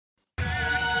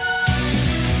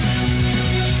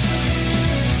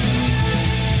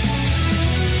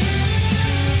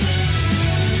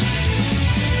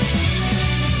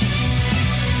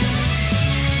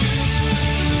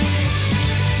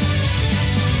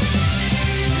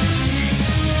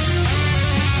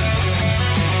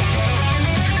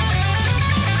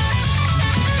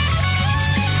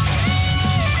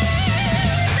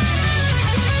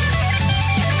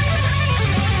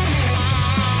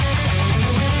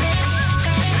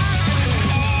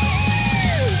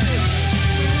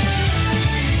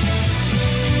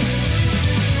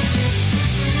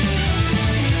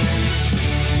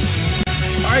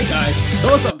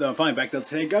up? I'm finally back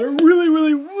today. Got a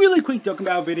really quick Dokkan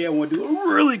Battle video. I want to do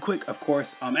a really quick, of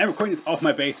course. I'm recording this off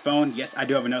my base phone. Yes, I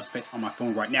do have enough space on my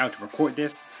phone right now to record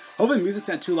this. Hopefully the music's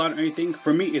not too loud or anything.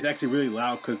 For me, it's actually really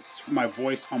loud because my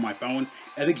voice on my phone,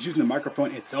 I think it's using the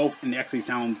microphone itself, and it actually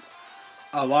sounds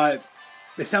a lot.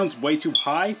 It sounds way too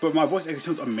high, but my voice actually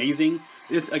sounds amazing.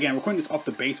 Again, recording this off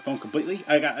the base phone completely.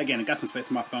 I got some space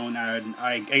on my phone.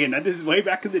 Again, this is way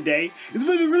back in the day. This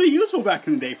was really useful back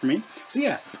in the day for me. So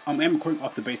yeah, I'm recording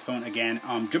off the base phone again.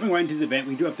 Jumping right into the event,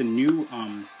 we do have the new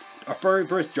our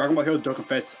first Dragon Ball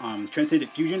Dokkanfest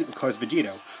Transcendent Fusion of course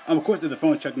Vegito. Of course, if the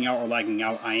phone is chugging out or lagging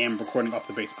out, I am recording off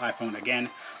the base iPhone again.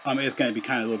 It's going to be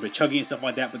kind of a little bit chuggy and stuff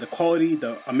like that, but the quality,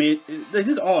 this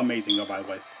is all amazing though, by the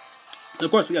way. Of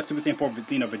course, we got Super Saiyan 4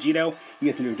 Vegito. You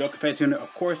get the new Dokkanfest unit,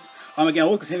 of course. Again, I'll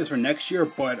look to save this for next year,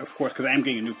 but of course, because I am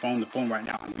getting a new phone, the phone right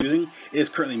now I'm using is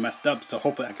currently messed up, so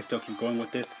hopefully I can still keep going with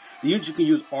this. The units you can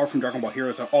use are from Dragon Ball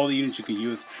Heroes, are all the units you can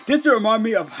use. Just to remind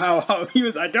me of how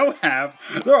units I don't have,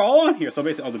 they're all on here. So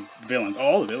basically, all the villains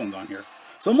on here.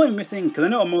 So I'm only missing, because I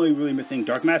know I'm only really missing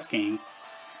Dark Mask King,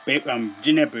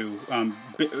 Jinebu,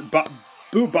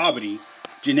 Boo Bobbity,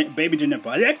 Baby Janepa.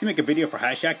 I did actually make a video for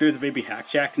Hack Shack. There's a Baby Hack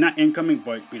Shack, not incoming,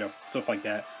 but you know, stuff like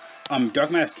that.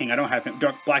 Dark Mask King, I don't have him.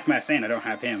 Black Mask Saiyan, I don't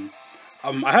have him.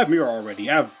 I have Mirror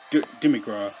already. I have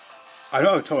Demigra. I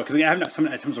don't have Towa because I have not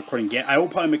summoned items recording yet. I will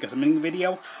probably make a summoning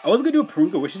video. I was gonna do a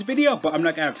Purunga Wishes video, but I'm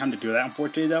not gonna have time to do that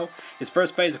unfortunately though. His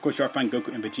first phase, of course, you'll find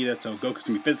Goku and Vegeta. So Goku's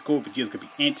gonna be physical, Vegeta's gonna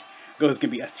be int. Goku's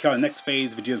gonna be STR. The next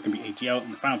phase, Vegeta's gonna be AGL,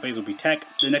 and the final phase will be Tech.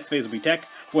 The next phase will be Tech.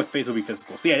 Fourth phase will be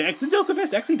physical. So yeah, the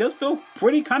Dokkanfest actually does feel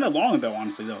pretty kind of long though,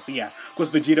 honestly though. So yeah, of course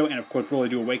Vegito and of course Broly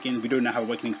do awaken. We do now have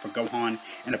awakenings for Gohan,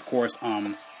 and of course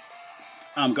Gohan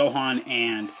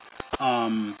and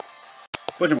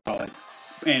whatchamacallit,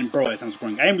 and Broly. That sounds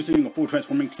boring. I am using a full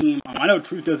transforming team. I know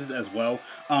Truth does this as well.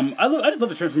 I just love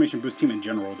the transformation boost team in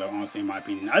general though. Honestly, in my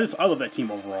opinion, I love that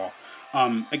team overall.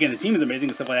 Again, the team is amazing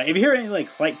and stuff like that. If you hear any like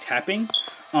slight tapping,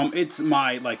 it's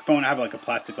my like phone. I have like a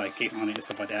plastic like case on it and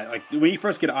stuff like that. Like when you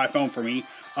first get an iPhone for me,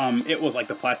 it was like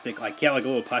the plastic, like like a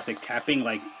little plastic tapping,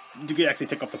 like you could actually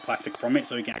take off the plastic from it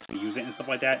so you can actually use it and stuff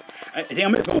like that. I think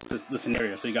I'm gonna film the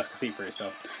scenario so you guys can see it for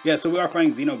yourself. Yeah, so we are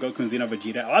fighting Xeno, Goku, and Xeno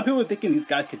Vegeta. A lot of people are thinking these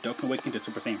guys could Dokkan awaken to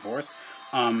Super Saiyan 4s.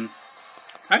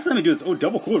 Actually, let me do this. Oh,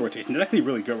 double cooler rotation. That's actually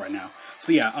really good right now.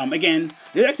 So yeah, again,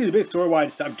 there's actually the big story why I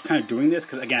stopped kind of doing this,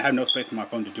 because again, I have no space on my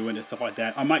phone to do it and stuff like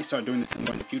that. I might start doing this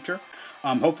more in the future,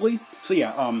 hopefully. So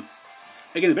yeah,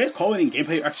 again, the base quality and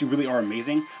gameplay actually really are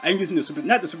amazing. I am using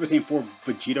not the Super Saiyan 4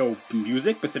 Vegito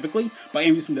music specifically, but I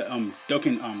am using the the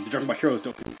Dragon Ball Heroes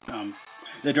Dokkan,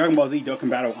 the Dragon Ball Z Dokkan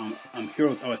Battle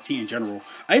Heroes OST in general.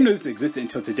 I didn't know this existed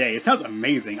until today. It sounds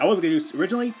amazing.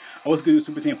 Originally I was gonna do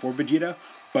Super Saiyan 4 Vegeta.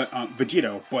 But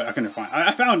Vegito, but I couldn't find.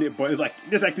 I found it, but it's like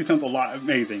this actually sounds a lot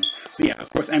amazing. So yeah, of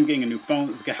course I'm getting a new phone.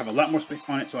 It's gonna have a lot more space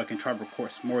on it, so I can try to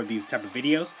record more of these type of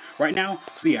videos right now.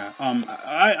 So yeah,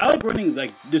 I like running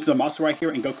like just the muscle right here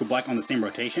and Goku Black on the same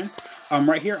rotation.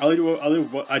 Right here, I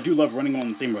do love running on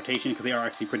the same rotation because they are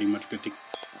actually pretty much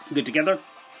good together.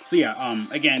 So yeah,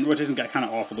 again, rotation got kind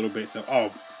of off a little bit.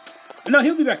 So no,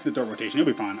 he'll be back to the third rotation. He'll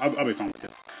be fine. I'll be fine with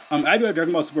this. I do have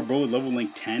Dragon Ball Super Broly level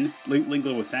link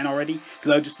level 10 already,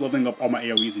 because I just leveling up all my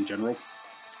AoEs in general.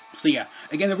 So yeah,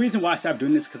 again, the reason why I stopped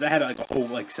doing this because I had like a whole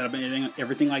like setup and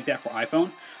everything like that for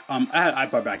iPhone. I had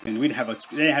iPod back then. They didn't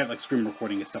have like screen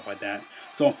recording and stuff like that.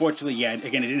 So unfortunately, yeah,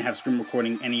 again, it didn't have screen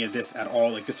recording any of this at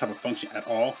all, like this type of function at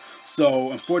all.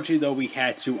 So unfortunately, though, we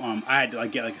had to I had to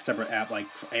like get like a separate app like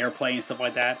for AirPlay and stuff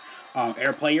like that,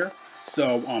 AirPlayer.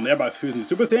 So, everybody's fusing the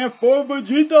Super Saiyan 4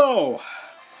 Vegito!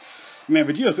 Man,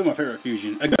 Vegito's still my favorite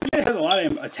fusion. Gogeta has a lot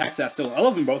of attacks that I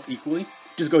love them both equally.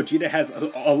 Just Gogeta has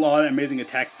a lot of amazing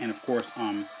attacks, and of course,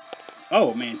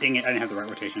 oh man, dang it, I didn't have the right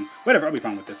rotation. Whatever, I'll be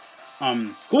fine with this.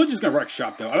 Cooler's just gonna wreck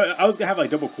shop though. I was gonna have like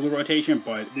double cooler rotation,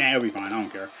 but nah, it'll be fine, I don't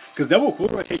care. Because double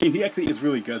cooler rotation, he actually is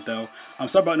really good though.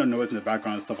 Sorry about no noise in the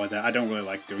background and stuff like that. I don't really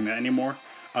like doing that anymore.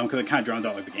 Because it kind of drowns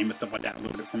out like the game and stuff like that a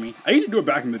little bit for me. I used to do it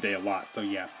back in the day a lot, so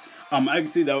yeah. I can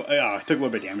see though, I took a little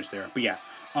bit of damage there, but yeah.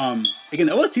 Again,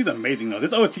 the OST is amazing though.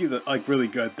 This OST is like really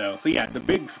good though. So yeah, the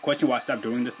big question why I stopped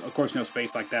doing this, of course, no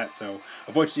space like that. So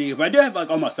unfortunately, but I do have like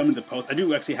all my summons and posts. I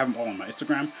do actually have them all on my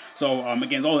Instagram. So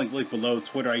again, it's all linked below.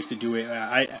 Twitter, I used to do it.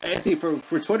 I see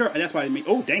for Twitter, that's why I made.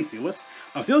 Oh dang, Silas.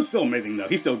 Silas is still amazing though.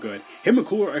 He's still good. Him and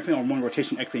Cooler are actually on one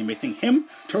rotation, actually amazing. Him,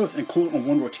 Charles, and Cooler on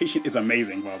one rotation is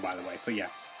amazing. Well, by the way, so yeah.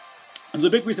 So the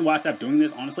big reason why I stopped doing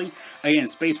this, honestly, again,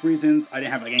 space reasons. I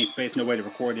didn't have like any space, no way to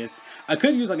record this. I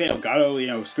could use like an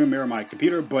Elgato, screen mirror on my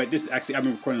computer, but this actually I've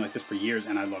been recording like this for years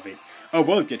and I love it. Oh,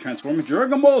 well, let's get transformed.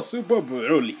 Dragon Ball Super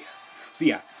Broly. So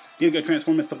yeah, these got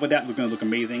transform and stuff like that. They're gonna look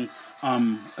amazing.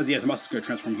 Yeah, it's also good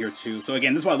transform here too. So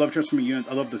again, this is why I love transforming units.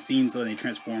 I love the scenes when they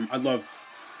transform. I love.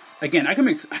 Again, I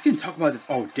can talk about this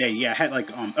all day. Yeah, I had like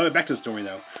oh, back to the story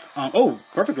though. Oh,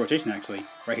 perfect rotation actually,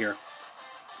 right here.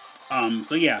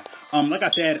 So yeah, like I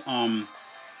said,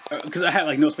 because I had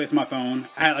like no space on my phone,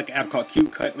 I had like an app called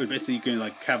Cube Cut, where basically you can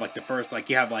like have like the first, like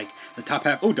you have like the top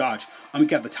half. Oh, dodge. You can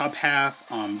have the top half.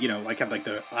 You know, like have like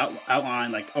the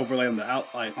outline, like overlay on the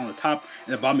like on the top,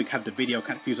 and the bottom you can have the video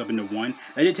kind of fused up into one.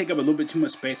 That did take up a little bit too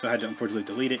much space, so I had to unfortunately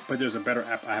delete it. But there's a better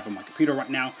app I have on my computer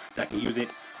right now that I can use it.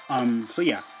 So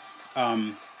yeah.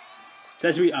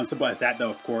 That's really simple as that though,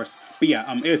 of course. But yeah,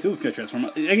 it was good transform.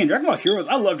 Again, Dragon Ball Heroes,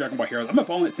 I love Dragon Ball Heroes. I've been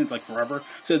following it since like forever.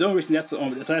 So the only reason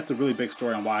that's a really big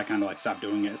story on why I kind of like stopped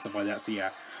doing it and stuff like that. So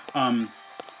yeah,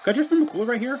 could I transform a cooler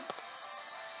right here?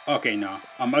 Okay, no.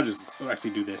 I'll just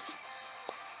actually do this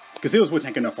because he was with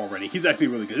tank enough already. He's actually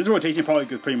really good. This rotation probably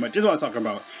good, pretty much. This is what I was talking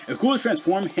about. If coolers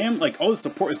transform him, like all the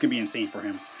support is gonna be insane for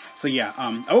him. So yeah,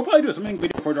 I will probably do a something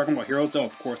video for Dragon Ball Heroes though,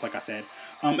 of course, like I said.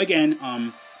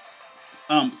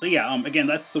 So yeah, again,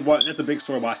 that's a big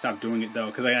story why I stopped doing it though,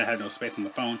 because I had no space on the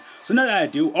phone. So now that I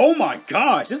do, oh my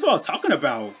gosh, this is what I was talking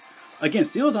about. Again,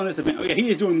 Steel's on this event. Oh yeah, he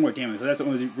is doing more damage, so that's the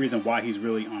only reason why he's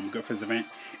really good for this event.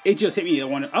 It just hit me. I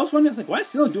was wondering, I was like, why is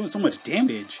Steel doing so much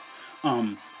damage?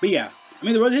 But yeah, I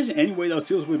mean the rotation anyway though,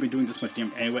 Steel's would have been doing this much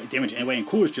damage anyway, and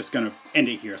Cooler's just gonna end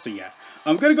it here. So yeah,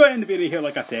 I'm gonna go ahead and end the video here,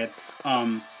 like I said.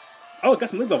 Oh, I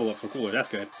got some league level up for Cooler. That's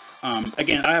good.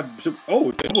 Again, I have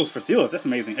doubles for Seals. That's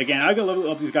amazing. Again, I gotta level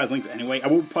up these guys' links anyway. I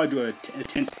will probably do a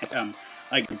tense,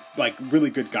 like really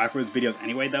good guy for his videos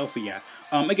anyway, though. So yeah.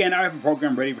 Again, I have a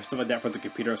program ready for stuff like that for the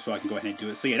computer, so I can go ahead and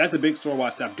do it. So yeah, that's the big story why I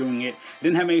stopped doing it. I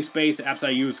didn't have any space. The apps I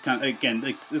use kind of again,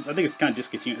 like, I think it's kind of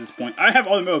discontinued at this point. I have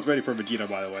all the medals ready for Vegito,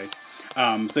 by the way.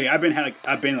 So yeah, I've been had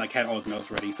all the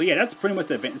medals ready. So yeah, that's pretty much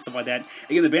the event and stuff like that.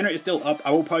 Again, the banner is still up.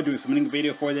 I will probably do a summoning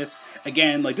video for this.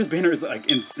 Again, like this banner is like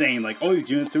insane. Like all these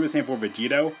units, super insane for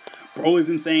Vegito. Broly's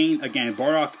insane. Again,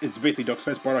 Bardock is basically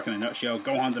DOKKANFEST Bardock in a nutshell.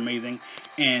 Gohan's amazing,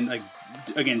 and like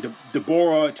again,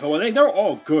 Dabura, Towa, they're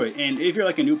all good. And if you're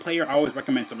like a new player, I always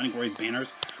recommend summoning for these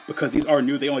banners because these are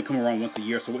new. They only come around once a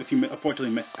year. So if you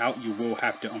unfortunately miss out, you will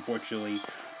have to unfortunately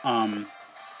wait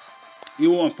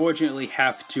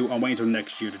until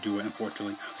next year to do it,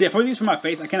 unfortunately. So yeah, for these for my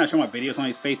face, I cannot show my videos on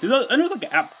his face. I know there's like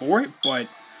an app for it, but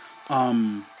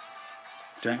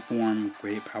giant form,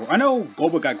 grade 8 power. I know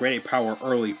Global got grade 8 power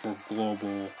early for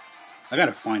Global. I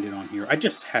gotta find it on here. I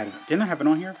just had it. Didn't I have it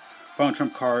on here? Final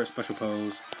Trump card, special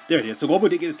pose. There it is. So Global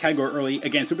did get his category early.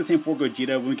 Again, Super Saiyan 4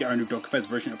 Vegeta, when we get our new DOKKANFEST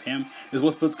version of him, is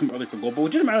what's supposed to come early for Global,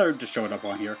 which doesn't matter, just show it up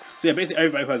on here. So yeah, basically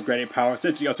everybody who has grade 8 power,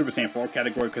 essentially a Super Saiyan 4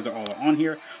 category because they're all on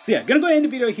here. So yeah, gonna go ahead and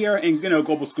end the video here and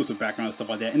Global exclusive background and stuff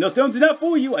like that. And those stones do not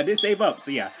fool you, I did save up. So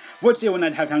yeah, fortunately I will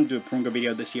not have time to do a Purunga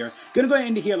video this year. Gonna go ahead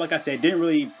and end it here, like I said, didn't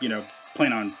really,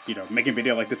 plan on, making a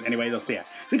video like this anyway, though. So yeah.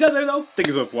 So you guys there, though, thank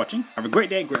you so much for watching. Have a great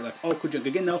day, great life, all cool junk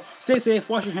again, though. Stay safe,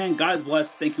 wash your hand, God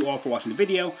bless. Thank you all for watching the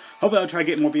video. Hopefully I'll try to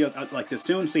get more videos out like this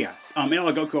soon. So yeah, and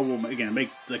Goku will, again, make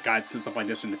the guides and stuff like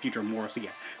this in the future more. So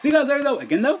yeah. See you guys there, though.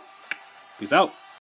 Again, though, peace out.